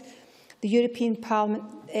worldwide. The European Parliament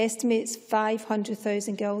estimates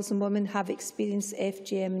 500,000 girls and women have experienced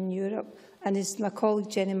FGM in Europe. And as my colleague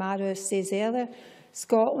Jenny Marra says earlier,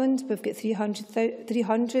 Scotland, we've got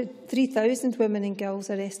 3,000 women and girls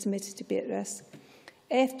are estimated to be at risk.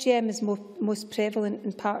 FGM is most prevalent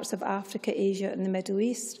in parts of Africa, Asia and the Middle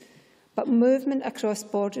East. But movement across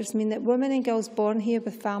borders mean that women and girls born here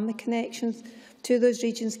with family connections to those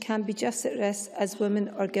regions can be just at risk as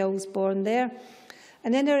women or girls born there.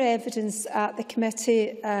 And in our evidence at the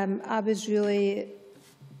committee, I was really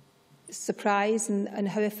surprised in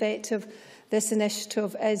how effective this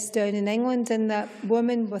initiative is down in England, and that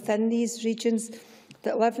women within these regions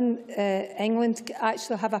that live in England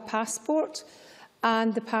actually have a passport,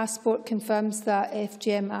 and the passport confirms that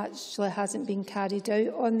FGM actually hasn't been carried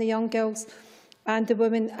out on the young girls and the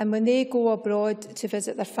women. And when they go abroad to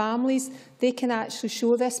visit their families, they can actually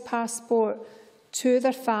show this passport to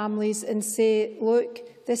their families and say, look,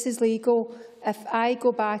 this is legal. If I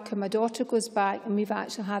go back and my daughter goes back and we've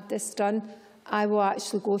actually had this done, I will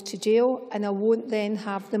actually go to jail, and I won't then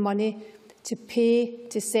have the money to pay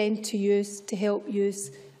to send to you to help you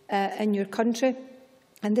in your country.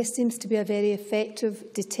 And this seems to be a very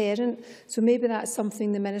effective deterrent. So maybe that's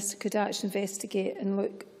something the Minister could actually investigate and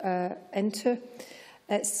look into.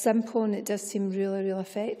 It's simple and it does seem really, really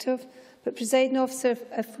effective. But, Presiding Officer,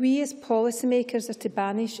 if we as policymakers are to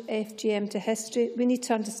banish FGM to history, we need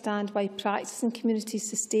to understand why practice and communities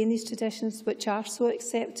sustain these traditions, which are so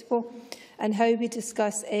acceptable, and how we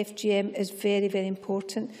discuss FGM is very, very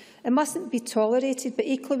important. It mustn't be tolerated, but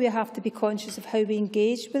equally we have to be conscious of how we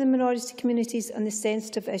engage with the minority communities on the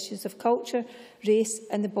sensitive issues of culture, race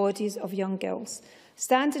and the bodies of young girls.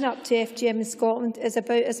 Standing up to FGM in Scotland is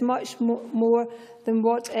about as much more than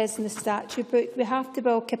what is in the statute book. We have to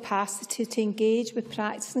build capacity to engage with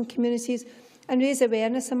practicing communities and raise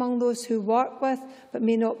awareness among those who work with but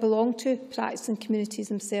may not belong to practicing communities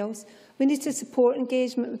themselves. We need to support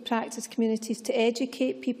engagement with practice communities to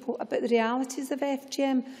educate people about the realities of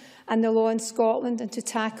FGM and the law in Scotland and to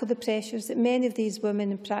tackle the pressures that many of these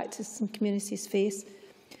women in practicing communities face.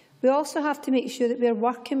 We also have to make sure that we are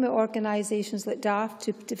working with organisations like DARF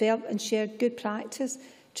to develop and share good practice,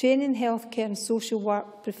 training healthcare and social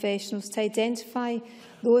work professionals to identify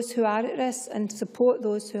those who are at risk and support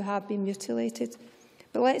those who have been mutilated.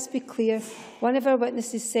 But let's be clear, one of our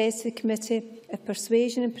witnesses says to the committee, if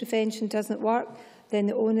persuasion and prevention doesn't work, then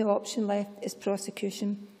the only option left is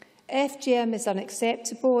prosecution. FGM is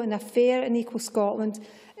unacceptable. In a fair and equal Scotland,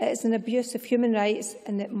 it is an abuse of human rights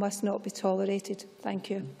and it must not be tolerated.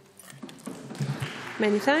 Thank you.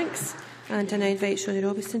 Many thanks. And I now invite Shirley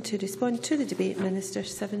Robinson to respond to the debate. Minister,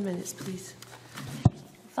 7 minutes, please.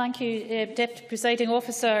 Thank you, Deputy Presiding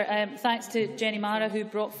Officer. Thanks to Jenny Marra, who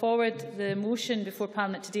brought forward the motion before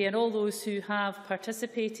Parliament today, and all those who have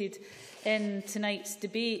participated in tonight's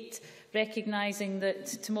debate, recognising that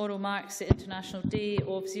tomorrow marks the International Day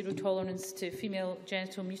of Zero Tolerance to Female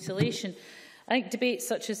Genital Mutilation. I think debates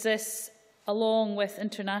such as this, along with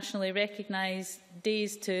internationally recognised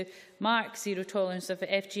days to mark zero tolerance of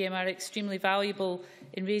FGM, are extremely valuable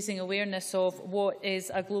in raising awareness of what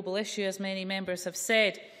is a global issue, as many members have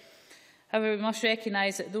said. However, we must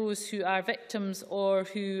recognise that those who are victims or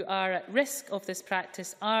who are at risk of this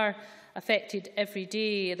practice are affected every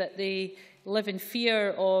day, that they live in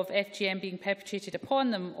fear of FGM being perpetrated upon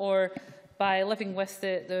them, or by living with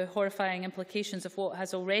the horrifying implications of what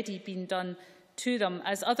has already been done to them.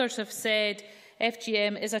 As others have said,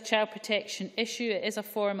 FGM is a child protection issue. It is a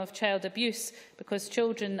form of child abuse because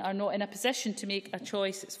children are not in a position to make a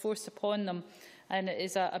choice. It's forced upon them, and it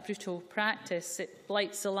is a brutal practice. It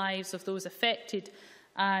blights the lives of those affected,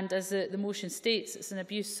 and as the motion states, it's an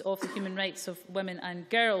abuse of the human rights of women and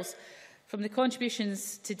girls. From the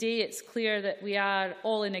contributions today, it's clear that we are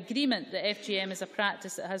all in agreement that FGM is a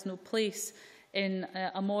practice that has no place in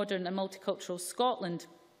a modern and multicultural Scotland.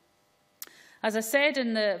 As I said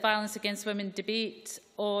in the Violence Against Women debate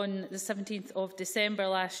on the 17th of December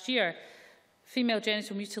last year, female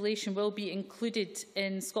genital mutilation will be included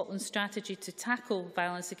in Scotland's strategy to tackle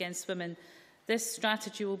violence against women. This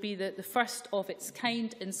strategy will be the first of its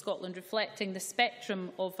kind in Scotland, reflecting the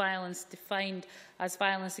spectrum of violence defined as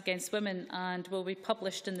violence against women, and will be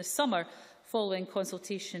published in the summer following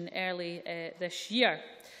consultation early this year.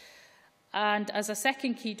 And as a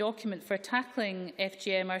second key document for tackling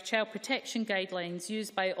FGM, our child protection guidelines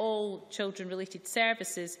used by all children-related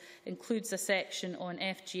services includes a section on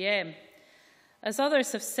FGM. As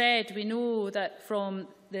others have said, we know that from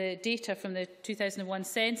the data from the 2001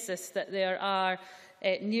 census that there are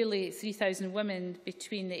nearly 3,000 women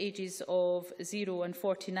between the ages of 0 and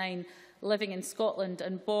 49 living in Scotland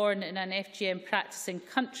and born in an FGM practising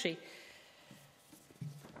country.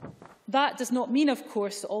 That does not mean, of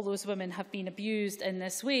course, that all those women have been abused in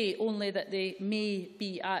this way, only that they may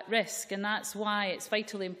be at risk. And that's why it's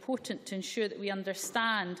vitally important to ensure that we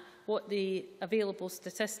understand what the available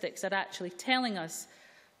statistics are actually telling us.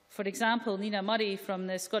 For example, Nina Murray from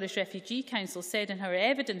the Scottish Refugee Council said in her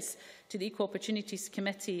evidence to the Equal Opportunities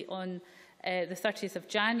Committee on the 30th of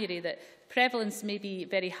January that prevalence may be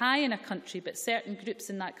very high in a country, but certain groups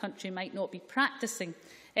in that country might not be practising.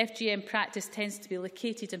 FGM practice tends to be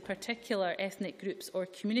located in particular ethnic groups or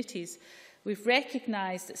communities. We've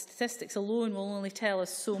recognised that statistics alone will only tell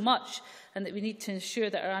us so much, and that we need to ensure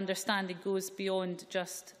that our understanding goes beyond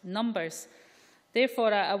just numbers.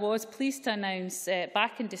 Therefore, I was pleased to announce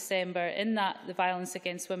back in December in the Violence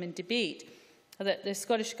Against Women debate that the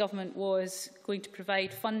Scottish Government was going to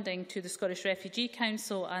provide funding to the Scottish Refugee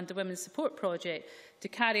Council and the Women's Support Project to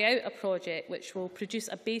carry out a project which will produce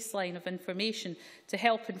a baseline of information to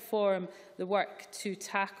help inform the work to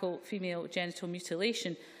tackle female genital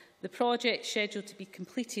mutilation. The project, scheduled to be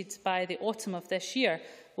completed by the autumn of this year,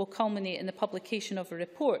 will culminate in the publication of a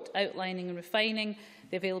report outlining and refining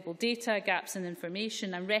the available data, gaps in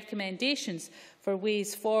information and recommendations for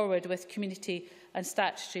ways forward with community and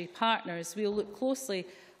statutory partners. We will look closely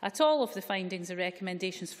at all of the findings and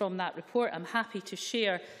recommendations from that report. I'm happy to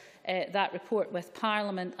share that report with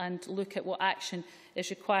Parliament and look at what action is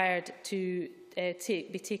required to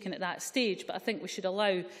be taken at that stage. But I think we should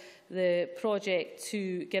allow the project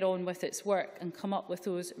to get on with its work and come up with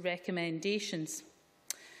those recommendations.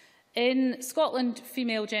 In Scotland,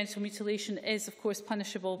 female genital mutilation is, of course,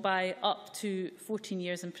 punishable by up to 14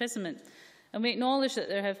 years imprisonment. And we acknowledge that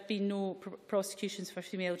there have been no prosecutions for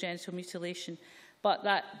female genital mutilation, but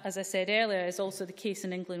that, as I said earlier, is also the case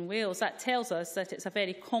in England and Wales. That tells us that it's a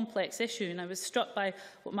very complex issue, and I was struck by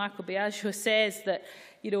what Marco Biagio says, that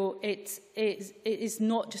it is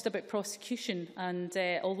not just about prosecution. And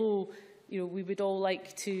although we would all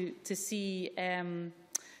like to see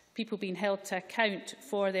people being held to account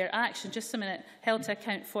for their actions, just a minute, held to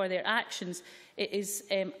account for their actions, it is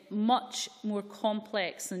much more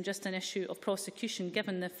complex than just an issue of prosecution,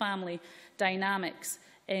 given the family dynamics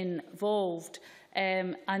involved.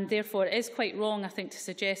 And therefore, it is quite wrong, I think, to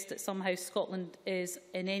suggest that somehow Scotland is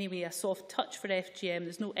in any way a soft touch for FGM.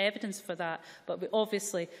 There's no evidence for that, but we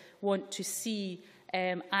obviously want to see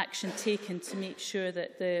action taken to make sure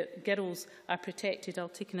that the girls are protected. I'll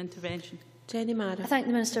take an intervention. Jenny Marra. I thank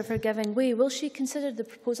the Minister for giving way. Will she consider the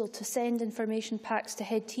proposal to send information packs to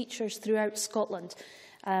head teachers throughout Scotland,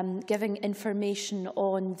 giving information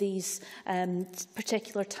on these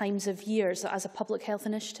particular times of years as a public health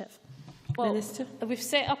initiative? Well, Minister, we've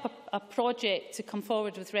set up a project to come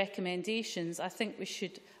forward with recommendations. I think we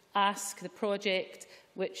should ask the project,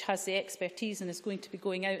 which has the expertise and is going to be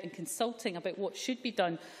going out and consulting about what should be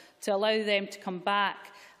done, to allow them to come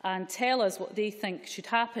back and tell us what they think should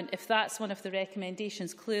happen. If that's one of the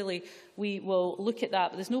recommendations, clearly we will look at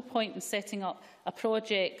that. But there's no point in setting up a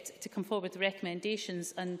project to come forward with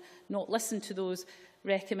recommendations and not listen to those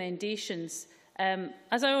recommendations.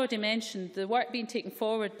 As I already mentioned, the work being taken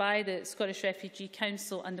forward by the Scottish Refugee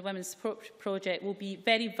Council and the Women's Support Project will be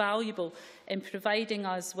very valuable in providing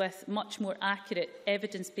us with much more accurate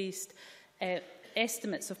evidence-based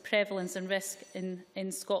estimates of prevalence and risk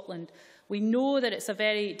in Scotland. We know that it's a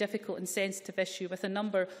very difficult and sensitive issue, with a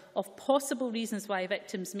number of possible reasons why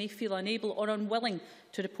victims may feel unable or unwilling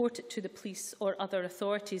to report it to the police or other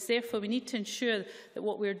authorities. Therefore, we need to ensure that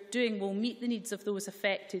what we're doing will meet the needs of those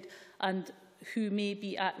affected and who may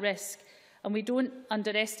be at risk. And we don't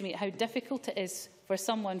underestimate how difficult it is for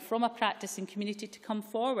someone from a practising community to come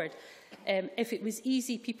forward. If it was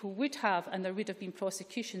easy, people would have, and there would have been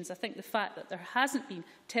prosecutions. I think the fact that there hasn't been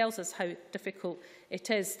tells us how difficult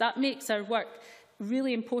it is. That makes our work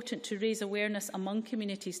really important to raise awareness among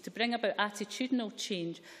communities, to bring about attitudinal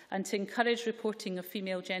change and to encourage reporting of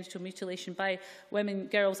female genital mutilation by women,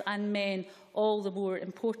 girls and men, all the more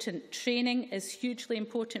important. Training is hugely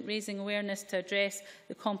important, raising awareness to address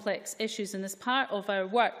the complex issues. And as part of our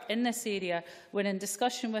work in this area, we're in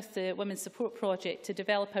discussion with the Women's Support Project to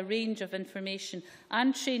develop a range of information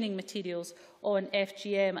and training materials on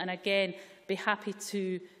FGM, and again, be happy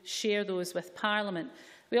to share those with Parliament.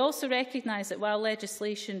 We also recognise that while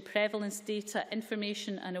legislation, prevalence data,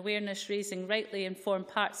 information and awareness raising rightly inform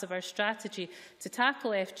parts of our strategy to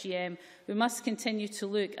tackle FGM, we must continue to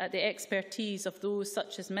look at the expertise of those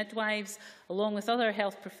such as midwives, along with other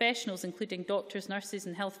health professionals, including doctors, nurses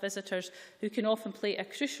and health visitors, who can often play a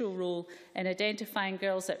crucial role in identifying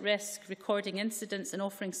girls at risk, recording incidents and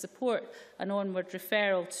offering support and onward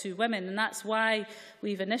referral to women. And that's why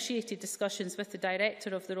we've initiated discussions with the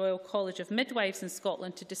Director of the Royal College of Midwives in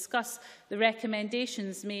Scotland to discuss the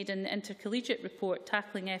recommendations made in the intercollegiate report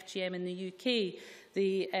tackling FGM in the UK,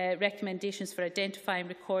 the recommendations for identifying,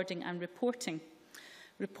 recording and reporting.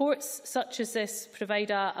 Reports such as this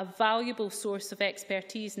provide a valuable source of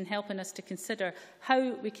expertise in helping us to consider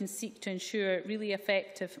how we can seek to ensure really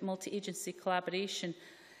effective multi-agency collaboration.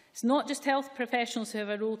 It's not just health professionals who have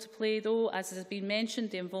a role to play, though. As has been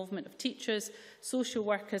mentioned, the involvement of teachers, social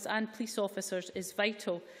workers and police officers is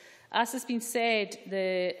vital. As has been said,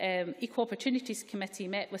 the Equal Opportunities Committee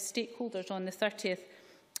met with stakeholders on the 30th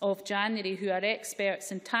of January who are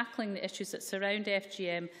experts in tackling the issues that surround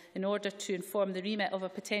FGM in order to inform the remit of a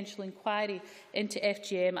potential inquiry into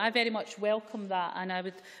FGM. I very much welcome that, and I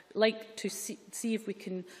would like to see if we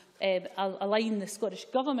can align the Scottish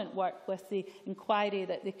Government work with the inquiry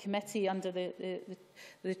that the committee under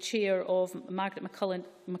the chair of Margaret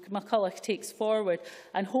McCulloch takes forward,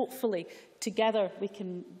 and hopefully together we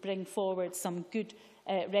can bring forward some good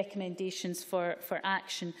recommendations for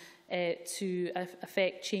action to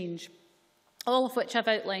affect change. All of which I've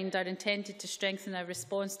outlined are intended to strengthen our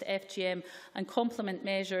response to FGM and complement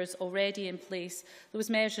measures already in place.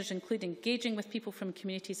 Those measures include engaging with people from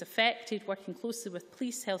communities affected, working closely with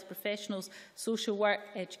police, health professionals, social work,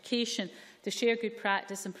 education, to share good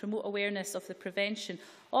practice and promote awareness of the prevention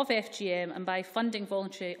of FGM, and by funding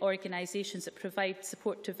voluntary organisations that provide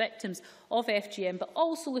support to victims of FGM, but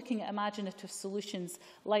also looking at imaginative solutions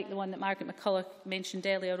like the one that Margaret McCulloch mentioned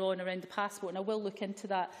earlier on around the passport, and I will look into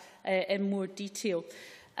that in more detail.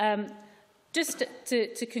 Just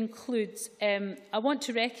to conclude, I want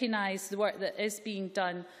to recognise the work that is being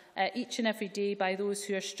done each and every day by those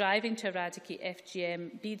who are striving to eradicate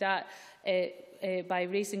FGM, be that by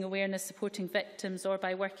raising awareness, supporting victims, or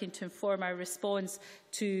by working to inform our response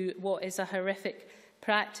to what is a horrific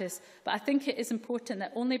practice. But I think it is important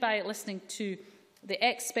that only by listening to the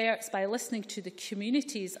experts, by listening to the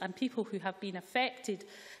communities and people who have been affected,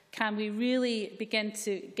 can we really begin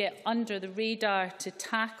to get under the radar to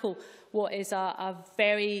tackle what is a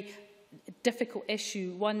very difficult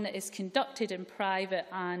issue, one that is conducted in private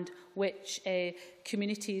and which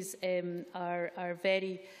communities are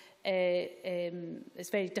very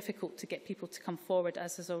it's very difficult to get people to come forward,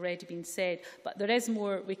 as has already been said. But there is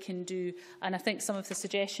more we can do, and I think some of the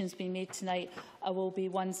suggestions being made tonight will be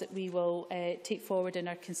ones that we will take forward in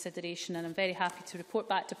our consideration, and I'm very happy to report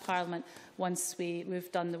back to Parliament once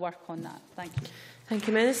we've done the work on that. Thank you. Thank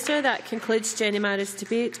you, Minister. That concludes Jenny Marra's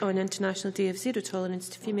debate on International Day of Zero Tolerance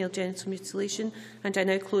to Female Genital Mutilation, and I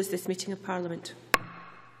now close this meeting of Parliament.